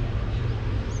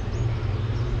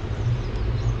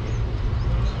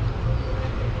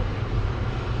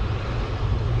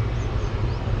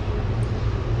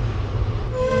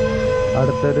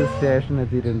 അടുത്തൊരു സ്റ്റേഷൻ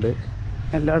എത്തിയിട്ടുണ്ട്.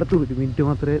 എല്ലായിടത്തും 1 മിനിറ്റ്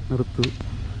മാത്രമേ നിർത്തൂ.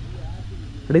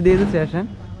 ഇവിടെ ഇതേത് സ്റ്റേഷൻ?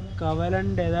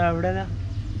 കവലണ്ട്. ഏതാ അവിടെ?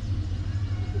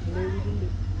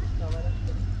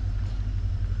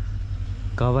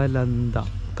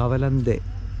 കവലന്തെ,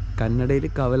 കന്നഡയിൽ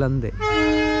കവലന്തെ.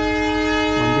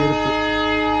 വണ്ടി എടുത്തു.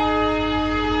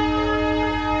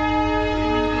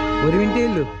 1 മിനിറ്റേ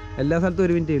ഉള്ളൂ. എല്ലാ സ്ഥലത്തും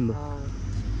 1 മിനിറ്റേ ഉള്ളൂ.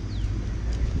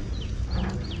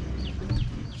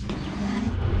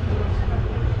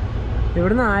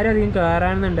 ഇവിടുന്ന് ആരും അധികം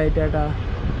കയറാനൊന്നും ഉണ്ടായിട്ടാ.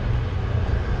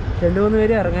 2-3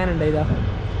 പേര് ഇറങ്ങാനുണ്ടായതാ.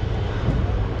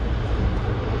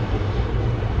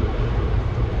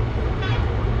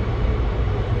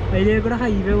 അതിലേ കൂടെ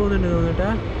ഹൈവേ പോകുന്നുണ്ട് തോന്നിട്ടാ.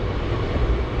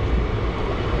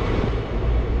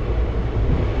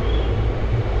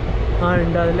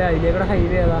 ഉണ്ട് അതിലെ. അതിലേ കൂടെ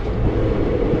ഹൈവേ അതാ,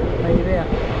 ഹൈവേയാ.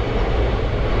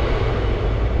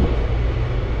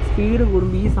 സ്പീഡ്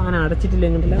കൂടുമ്പോൾ ഈ സാധനം അടച്ചിട്ടില്ല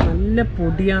എങ്കിട്ടില്ല, നല്ല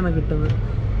പൊടിയാണ് കിട്ടുന്നത്.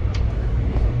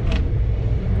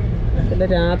 അല്ല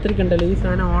രാത്രിക്ക് ഉണ്ടല്ലോ ഈ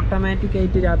സാധനം ഓട്ടോമാറ്റിക്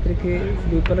ആയിട്ട് രാത്രിക്ക്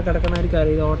സ്ലീപ്പറിൽ കിടക്കുന്നവർക്ക്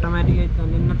അറിയാം. ഓട്ടോമാറ്റിക് ആയിട്ട്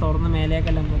തന്നെ തുറന്ന്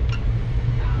മേലേക്കെല്ലാം പോകും.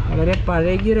 വളരെ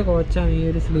പഴകിയൊരു കോച്ചാണ് ഈ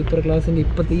ഒരു സ്ലീപ്പർ ക്ലാസ്സിൻ്റെ.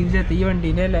 ഇപ്പോഴത്തെ ഈ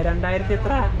വണ്ടീൻ്റെ അല്ലേ 2008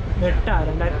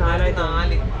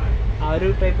 ആ ഒരു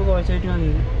ടൈപ്പ് കോച്ചായിട്ട്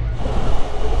വന്നത്.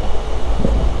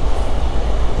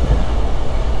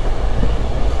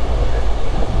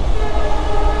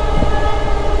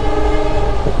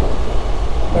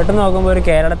 പെട്ടെന്ന് നോക്കുമ്പോൾ ഒരു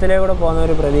കേരളത്തിലേക്കൂടെ പോകുന്ന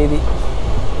ഒരു പ്രതീതി.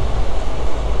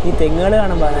 ഈ തെങ്ങുകൾ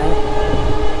കാണുമ്പോൾ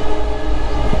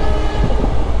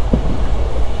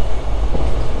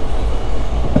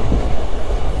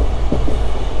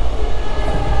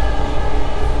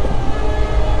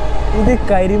ഇത്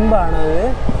കരിമ്പാണത്.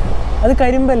 അത്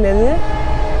കരിമ്പല്ലേ? അത്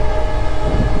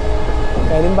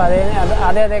കരിമ്പ്.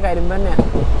 അതെ കരിമ്പ് തന്നെയാണ്.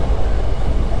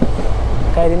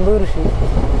 കരിമ്പ് കൃഷി.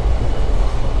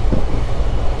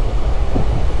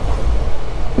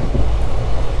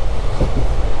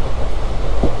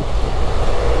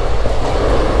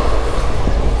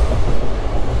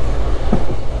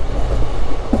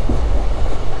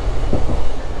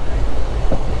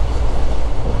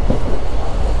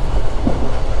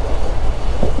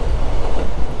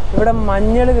 ഇവിടെ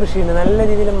മഞ്ഞൾ കൃഷിയുണ്ട്. നല്ല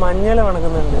രീതിയിൽ മഞ്ഞൾ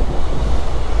വണക്കുന്നുണ്ട്.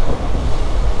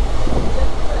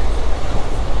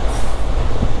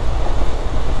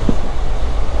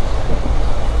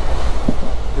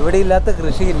 ഇവിടെ ഇല്ലാത്ത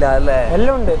കൃഷിയില്ല അല്ലേ?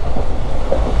 എല്ലാം ഉണ്ട്.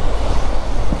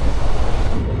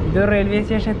 ഇതൊരു റെയിൽവേ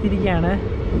സ്റ്റേഷൻ എത്തിയിരിക്കുകയാണ്,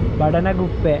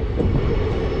 ബഡനഗുപ്പെ.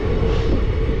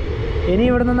 ഇനി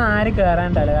ഇവിടെ നിന്ന് ആരും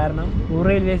കയറാണ്ടല്ലോ, കാരണം ഒരു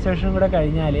റെയിൽവേ സ്റ്റേഷൻ കൂടെ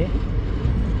കഴിഞ്ഞാൽ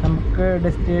നമുക്ക്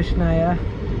ഡെസ്റ്റിനേഷനായ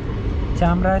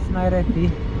ചാമരാജനഗർ എത്തി.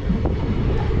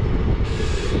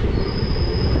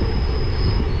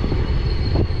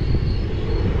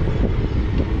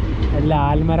 എല്ലാ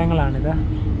ആൽമരങ്ങളാണിത്.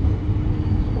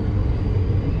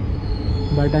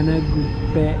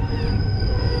 ബഡനഗുപ്പെ.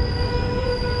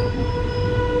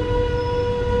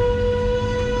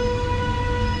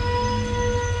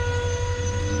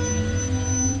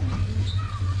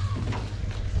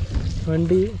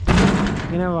 വണ്ടി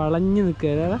ഇങ്ങനെ വളഞ്ഞു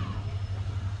നിൽക്കുക.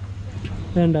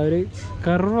 വേണ്ട ഒരു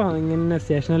കർവാണ് ഇങ്ങനെ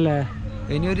സ്റ്റേഷനല്ലേ.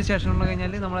 ഇനി ഒരു സ്റ്റേഷൻ ഉണ്ടോ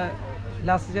കഴിഞ്ഞാൽ നമ്മളെ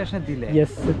ലാസ്റ്റ് സ്റ്റേഷൻ എത്തിയില്ലേ?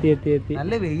 യെസ്, എത്തി.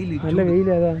 നല്ല വെയിൽ.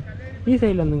 അതാ ഈ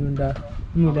സൈഡിലൊന്നും കണ്ടാ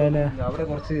ഒന്നുമില്ല അല്ലേ? അവിടെ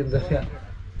കുറച്ച് എന്താ പറയാ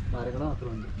മരങ്ങൾ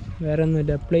മാത്രമുണ്ട്, വേറെ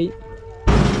ഒന്നുമില്ല. പ്ലേ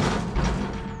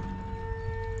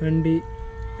വണ്ടി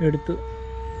എടുത്തു.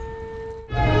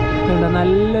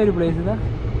 നല്ലൊരു പ്ലേസ് ഇതാ.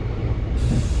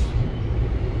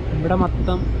 ഇവിടെ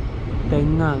മൊത്തം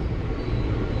തെങ്ങാണ്,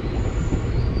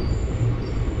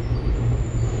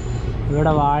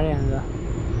 ഇവിടെ വാഴയാണ്. ഇതാ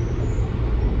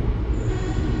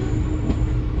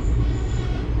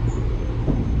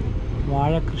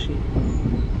വാഴ കൃഷി.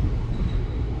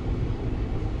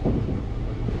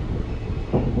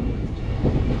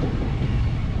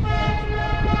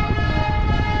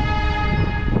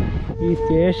 ഈ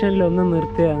സ്റ്റേഷനിൽ ഒന്ന്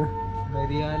നിർത്തിയാണ്.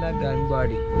 മരിയാല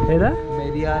ഗൻബാഡി. ഏതാ?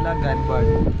 മരിയാല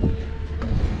ഗൻബാഡി.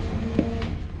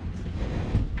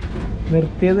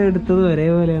 നിർത്തിയത് എടുത്തത്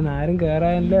ഒരേപോലെയാണ്, ആരും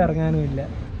കയറാനില്ല ഇറങ്ങാനും ഇല്ല.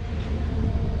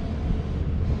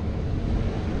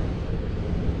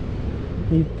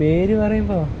 ഈ പേര്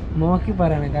പറയുമ്പോ നോക്കി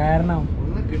പറയണം, കാരണം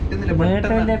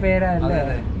നേട്ടന്റെ പേരല്ലേ.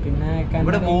 പിന്നെ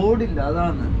ഇവിടെ ബോർഡില്ല,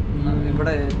 അതാണ്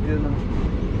ഇവിടെ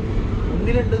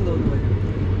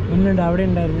മുന്നുണ്ട്. അവിടെ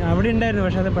ഉണ്ടായിരുന്നു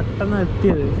പക്ഷെ അത് പെട്ടെന്ന്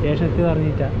എത്തിയത്, സ്റ്റേഷൻ എത്തി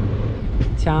പറഞ്ഞിട്ടാ.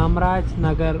 Chamaraj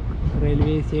Nagar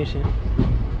railway station.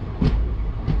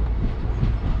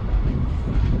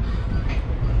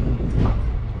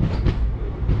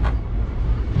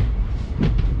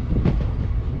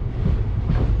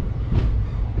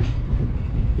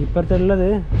 ഇപ്പുറത്തുള്ളത്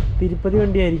തിരുപ്പതി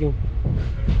വണ്ടിയായിരിക്കും,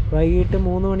 വൈകിട്ട്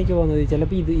 3 മണിക്ക് പോകുന്നത്.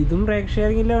 ചിലപ്പോൾ ഇതും റേക്ക്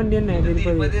ഷെയറിംഗിലെ വണ്ടി തന്നെ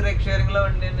തിരുപ്പതി,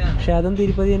 പക്ഷെ അതും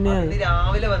തിരുപ്പതി തന്നെയാണ്.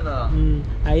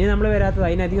 അതിന് നമ്മൾ വരാത്തത്,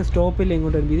 അതിനധികം സ്റ്റോപ്പില്ല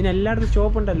ഇങ്ങോട്ട് വരുമ്പോൾ. ഇതിനെല്ലായിടത്തും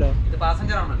സ്റ്റോപ്പ് ഉണ്ടല്ലോ.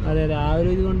 അതെ, ആ ഒരു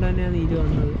ഇത് കൊണ്ട് തന്നെയാണ് ഇത്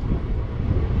വന്നത്.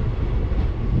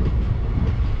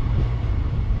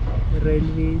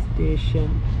 Railway station.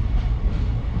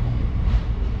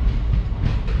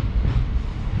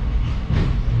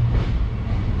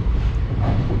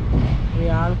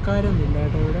 ആൾക്കാരൊന്നും ഇല്ല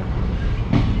കേട്ടോ ഇവിടെ.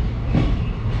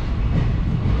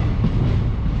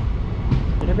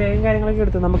 പിന്നെ ബാഗും കാര്യങ്ങളൊക്കെ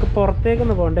എടുത്തു. നമുക്ക്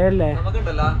പുറത്തേക്കൊന്ന് പോണ്ടേ അല്ലേ?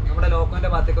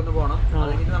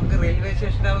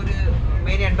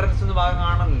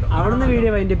 അവിടെ നിന്ന്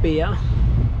വീഡിയോ വൈൻഡപ്പ് ചെയ്യാം.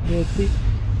 എത്തി.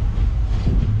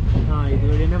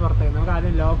 ഇതുവഴി തന്നെ പുറത്തേക്ക്. നമുക്ക്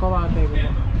ആദ്യം ലോക്കോ ഭാഗത്തേക്ക്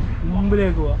പോവാം,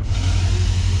 മുമ്പിലേക്ക് പോവാം.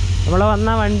 നമ്മളെ വന്ന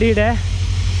വണ്ടിയുടെ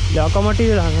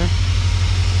ലോക്കോമോട്ടീവിലാണ്.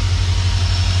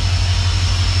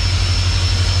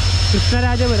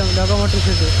 കൃഷ്ണരാജപുരം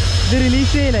ലോക്കോമോട്ടീവ്. ഇത്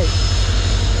റിലീസ് ചെയ്യലായി.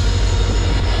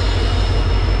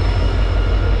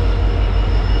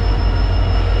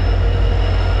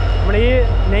 നമ്മൾ ഈ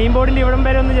നെയിം ബോർഡിൻ്റെ ഇവിടം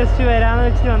വരെ ഒന്ന് ജസ്റ്റ് വരാമെന്ന്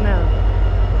വെച്ചിട്ട് വന്നതാണ്.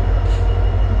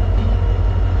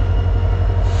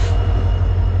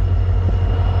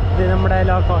 ഇത് നമ്മുടെ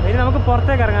ലോക്കോ. ഇനി നമുക്ക്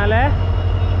പുറത്തേക്ക് ഇറങ്ങാം അല്ലേ?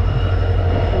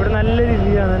 ഇവിടെ നല്ലൊരു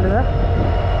വ്യൂ ആണ് നല്ലത്.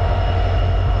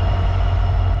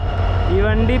 ഈ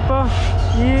വണ്ടി ഇപ്പോൾ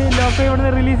ഈ ലോക്കോ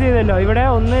ഇവിടുന്ന് റിലീസ് ചെയ്തല്ലോ. ഇവിടെ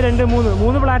 1, 2,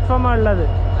 3 പ്ലാറ്റ്ഫോമാണ് ഉള്ളത്.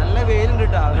 നല്ല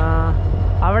വെയിലുണ്ട്.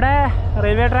 അവിടെ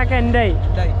റെയിൽവേ ട്രാക്ക് എൻഡായി.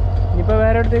 ഇനിയിപ്പോൾ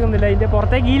വേറെ അടുത്തേക്കൊന്നുമില്ല. ഇതിൻ്റെ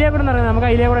പുറത്തേക്ക് ഈലേ കൂടെ ഇറങ്ങാം. നമുക്ക്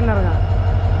അതിലേ കൂടെ തന്നെ ഇറങ്ങാം.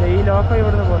 ഈ ലോക്കോ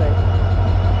ഇവിടുന്ന് പോലെ.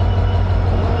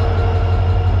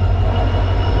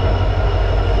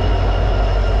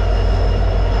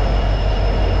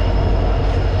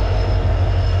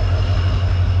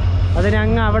 അതിന്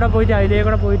അങ്ങ് അവിടെ പോയിട്ട് അതിലേ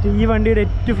കൂടെ പോയിട്ട് ഈ വണ്ടിയുടെ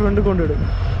ഏറ്റവും ഫ്രണ്ട് കൊണ്ടുവിടും.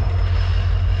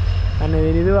 കാരണം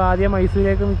ഇത് ആദ്യം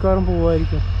മൈസൂരിലേക്ക് മിക്കവാറും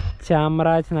പോകുമായിരിക്കും.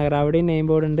 ചാമരാജ് നഗർ, അവിടെയും നെയിം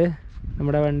ബോർഡ് ഉണ്ട്.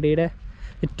 നമ്മുടെ വണ്ടിയുടെ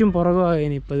ഏറ്റവും പുറകുമാണ്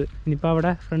ഇനിയിപ്പോൾ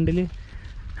അവിടെ ഫ്രണ്ടിൽ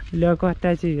ലോക്കോ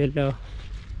അറ്റാച്ച് ചെയ്യുമല്ലോ.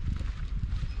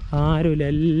 ആരുമില്ല,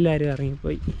 എല്ലാവരും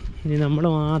ഇറങ്ങിപ്പോയി. ഇനി നമ്മൾ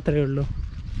മാത്രമേ ഉള്ളൂ.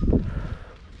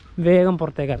 വേഗം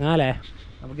പുറത്തേക്ക് ഇറങ്ങാം അല്ലേ?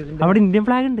 അവിടെ ഇന്ത്യൻ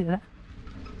ഫ്ലാഗ് ഉണ്ട്.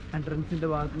 എൻട്രൻസിന്റെ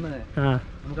ഭാഗത്തുനിന്ന്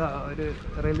നമുക്ക് ഒരു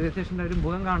റെയിൽവേ സ്റ്റേഷന്റെ ഒരു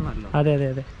മുഖം കാണണമല്ലോ.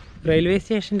 അതെ. റെയിൽവേ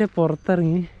സ്റ്റേഷന്റെ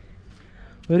പുറത്തിറങ്ങി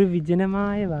ഒരു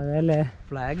വിജനമായ ഭാഗം അല്ലേ?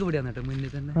 ഫ്ലാഗ് ഇവിടെയാണ് കേട്ടോ മുന്നിൽ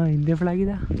തന്നെ. ഇന്ത്യൻ ഫ്ലാഗ്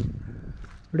ഇതാ.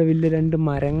 ഇവിടെ വലിയ 2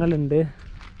 മരങ്ങളുണ്ട്.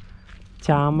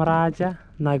 ചാമരാജ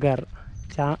നഗർ.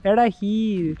 എടാ ഈ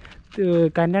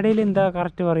കന്നഡയിൽ എന്താ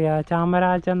കറക്റ്റ് പറയാ?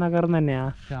 ചാമരാജ നഗർ തന്നെയാ?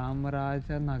 ചാമരാജ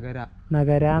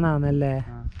നഗരാന്നാണല്ലേ?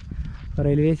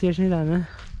 റെയിൽവേ സ്റ്റേഷൻ ഇതാണ്.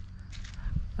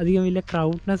 അധികം വലിയ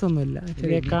ക്രൗഡ്നെസ് ഒന്നുമില്ല,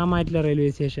 ചെറിയ കാമായിട്ടുള്ള റെയിൽവേ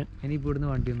സ്റ്റേഷൻ. ഇനിയിപ്പോൾ ഇവിടുന്ന്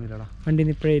വണ്ടിയൊന്നും ഇല്ലടാ. വണ്ടി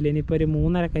ഇപ്പോഴില്ല. ഇനിയിപ്പോൾ ഒരു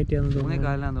 3:30 ആയിട്ടാന്ന്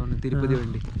തോന്നുന്നു തിരുപ്പതി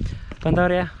വണ്ടി. അപ്പം എന്താ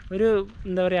പറയുക, ഒരു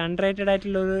അണ്ടർ റേറ്റഡ്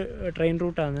ആയിട്ടുള്ള ഒരു ട്രെയിൻ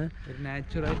റൂട്ടാണ്. ഒരു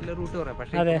നാച്ചുറൽ ആയിട്ടുള്ള റൂട്ട് പറയാം.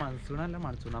 പക്ഷേ മൺസൂൺ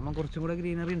നമ്മൾ കുറച്ചും കൂടെ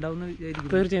ഗ്രീനറി ഉണ്ടാവുന്ന.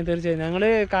 തീർച്ചയായും ഞങ്ങൾ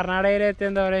കർണാടകയിലത്തെ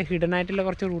എന്താ പറയുക ഹിഡൻ ആയിട്ടുള്ള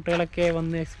കുറച്ച് റൂട്ടുകളൊക്കെ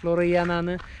വന്ന് എക്സ്പ്ലോർ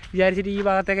ചെയ്യാന്നാണ് വിചാരിച്ചിട്ട് ഈ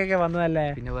ഭാഗത്തേക്കൊക്കെ വന്നതല്ലേ.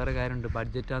 പിന്നെ വേറെ കാര്യമുണ്ട്,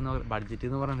 ബഡ്ജറ്റ്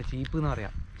എന്ന് പറയുന്നത് ചീപ്പ് എന്ന്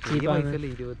പറയാം. ചീപ്പാണ്.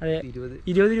 അതെ,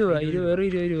 20 രൂപ, വെറും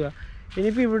 20 രൂപ.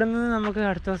 ഇനിയിപ്പോൾ ഇവിടെ നിന്ന് നമുക്ക്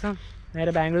അടുത്ത ദിവസം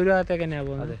നേരെ ബാംഗ്ലൂർ ഭാഗത്തേക്ക് തന്നെയാണ്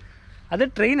പോകുന്നത്. അത്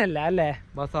ട്രെയിൻ അല്ല അല്ലേ,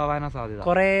 ബസ് ആവാനാ സാധ്യത.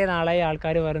 കുറേ നാളായി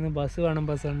ആൾക്കാർ പറയുന്നു ബസ് വേണം.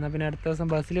 എന്നാൽ പിന്നെ അടുത്ത ദിവസം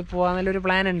ബസ്സിൽ പോകാന്നുള്ളൊരു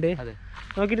പ്ലാൻ ഉണ്ട്.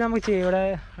 നോക്കിയിട്ട് നമുക്ക് ചെയ്യാം. ഇവിടെ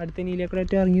അടുത്ത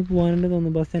നീലക്കുളത്ത് ഇറങ്ങി പോകാനുണ്ട്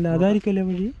തോന്നുന്നു ബസ് സ്റ്റാൻഡ്. അതായിരിക്കും അല്ലേ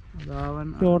വഴി,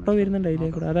 ഓട്ടോ വരുന്നുണ്ട്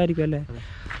അതിലേക്കൂടെ, അതായിരിക്കും അല്ലേ.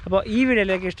 അപ്പോൾ ഈ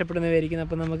വീഡിയോയിലേക്ക് ഇഷ്ടപ്പെടുന്നവരായിരിക്കും.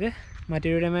 അപ്പോൾ നമുക്ക്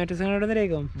മറ്റൊരു വീഡിയോ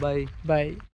മാറ്റേഴ്സ് ബൈ.